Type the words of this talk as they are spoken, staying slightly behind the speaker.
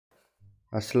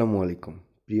আসসালামু আলাইকুম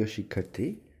প্রিয় শিক্ষার্থী।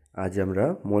 আজ আমরা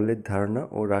মৌলের ধারণা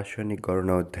ও রাসায়নিক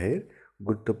গণনা অধ্যায়ের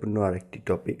গুরুত্বপূর্ণ আরেকটি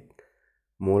টপিক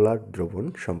মোলার দ্রবণ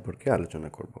সম্পর্কে আলোচনা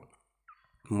করব।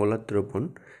 মোলার দ্রবণ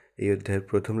এই অধ্যায়ের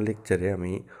প্রথম লেকচারে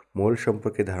আমি মোল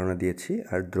সম্পর্কে ধারণা দিয়েছি,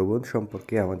 আর দ্রবণ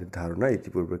সম্পর্কে আমাদের ধারণা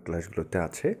ইতিপূর্বের ক্লাসগুলোতে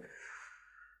আছে।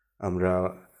 আমরা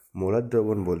মোলার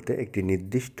দ্রবণ বলতে একটি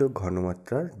নির্দিষ্ট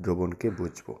ঘনমাত্রার দ্রবণকে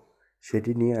বুঝব,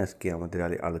 সেটি নিয়ে আজকে আমাদের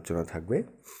আলোচনা থাকবে।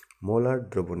 মোলার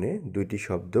দ্রবণে দুইটি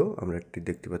শব্দ আমরা একটি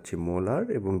দেখতে পাচ্ছি, মোলার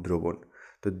এবং দ্রবণ।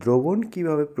 তো দ্রবণ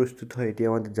কিভাবে প্রস্তুত হয় এটি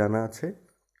আমাদের জানা আছে।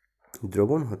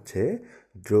 দ্রবণ হচ্ছে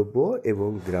দ্রব্য এবং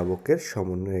দ্রাবকের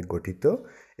সমন্বয়ে গঠিত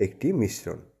একটি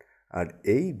মিশ্রণ, আর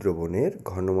এই দ্রবণের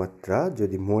ঘনমাত্রা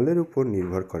যদি মোলের উপর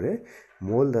নির্ভর করে,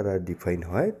 মোল দ্বারা ডিফাইন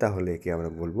হয়, তাহলে একে আমরা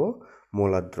বলবো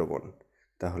মোলার দ্রবণ।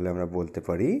 তাহলে আমরা বলতে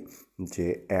পারি যে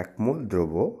 1 মোল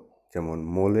দ্রব্য, যেমন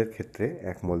মোলের ক্ষেত্রে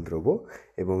 1 মোল দ্রব্য,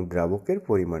 এবং দ্রাবকের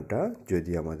পরিমাণটা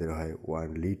যদি আমাদের হয়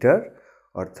 1 লিটার,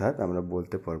 অর্থাৎ আমরা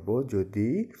বলতে পারবো যদি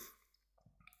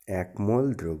 1 মোল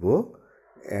দ্রব্য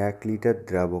 1 লিটার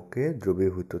দ্রাবকে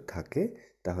দ্রবীভূত থাকে,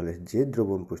 তাহলে যে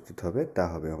দ্রবণ প্রস্তুত হবে তা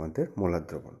হবে আমাদের মোলার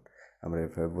দ্রবণ। আমরা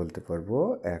এভাবে বলতে পারবো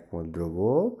 1 মোল দ্রব্য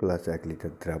প্লাস 1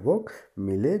 লিটার দ্রাবক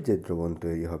মিলে যে দ্রবণ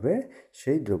তৈরি হবে,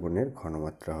 সেই দ্রবণের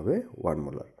ঘনমাত্রা হবে 1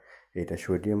 মোলার। এটা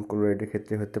সোডিয়াম ক্লোরাইডের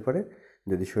ক্ষেত্রে হতে পারে।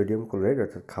 যদি সোডিয়াম ক্লোরাইড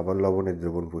অর্থাৎ খাবার লবণের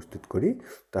দ্রবণ প্রস্তুত করি,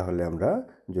 তাহলে আমরা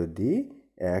যদি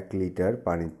 1 লিটার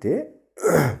পানিতে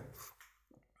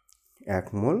 1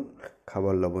 মোল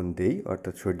খাবার লবণ দেই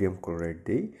অর্থাৎ সোডিয়াম ক্লোরাইড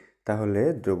দেই, তাহলে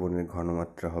দ্রবণের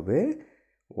ঘনমাত্রা হবে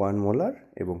 1 মোলার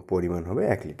এবং পরিমাণ হবে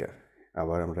 1 লিটার।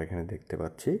 আবার আমরা এখানে দেখতে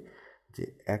পাচ্ছি যে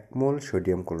 1 মোল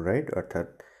সোডিয়াম ক্লোরাইড অর্থাৎ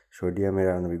সোডিয়ামের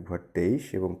আণবিক ভর 23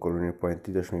 এবং ক্লোরিনের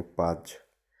 35.5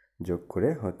 যোগ করে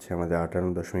হচ্ছে আমাদের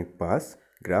 58.5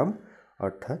 গ্রাম,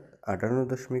 অর্থাৎ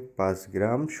 58.5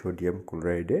 গ্রাম সোডিয়াম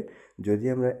ক্লোরাইডে যদি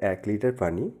আমরা 1 লিটার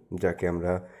পানি, যাকে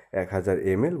আমরা 1000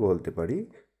 ml বলতে পারি,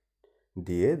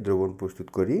 দিয়ে দ্রবণ প্রস্তুত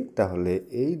করি, তাহলে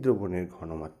এই দ্রবণের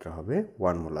ঘনমাত্রা হবে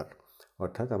 1 মোলার।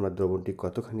 অর্থাৎ আমরা দ্রবণটি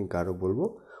কতখানি গাঢ় বলবো,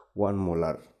 1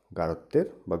 মোলার গাঢ়ত্বের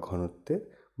বা ঘনত্বের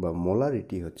বা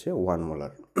মোলারিটি হচ্ছে 1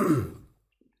 মোলার।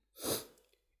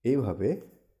 এইভাবে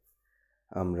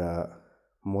আমরা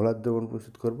মোলার দ্রবণ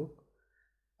প্রস্তুত করব।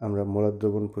 আমরা মোলার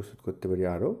দ্রবণ প্রস্তুত করতে পারি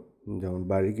আরও, যেমন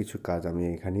বাড়ির কিছু কাজ আমি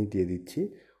এখানেই দিয়ে দিচ্ছি।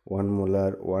 1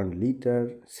 molar 1 litre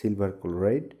silver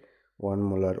chloride, 1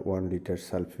 molar 1 litre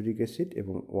sulphuric acid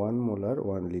এবং 1 মোলার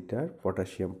 1 লিটার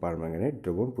পটাশিয়াম পারম্যাঙ্গানেট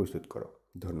দ্রবণ প্রস্তুত করো।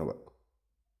 ধন্যবাদ।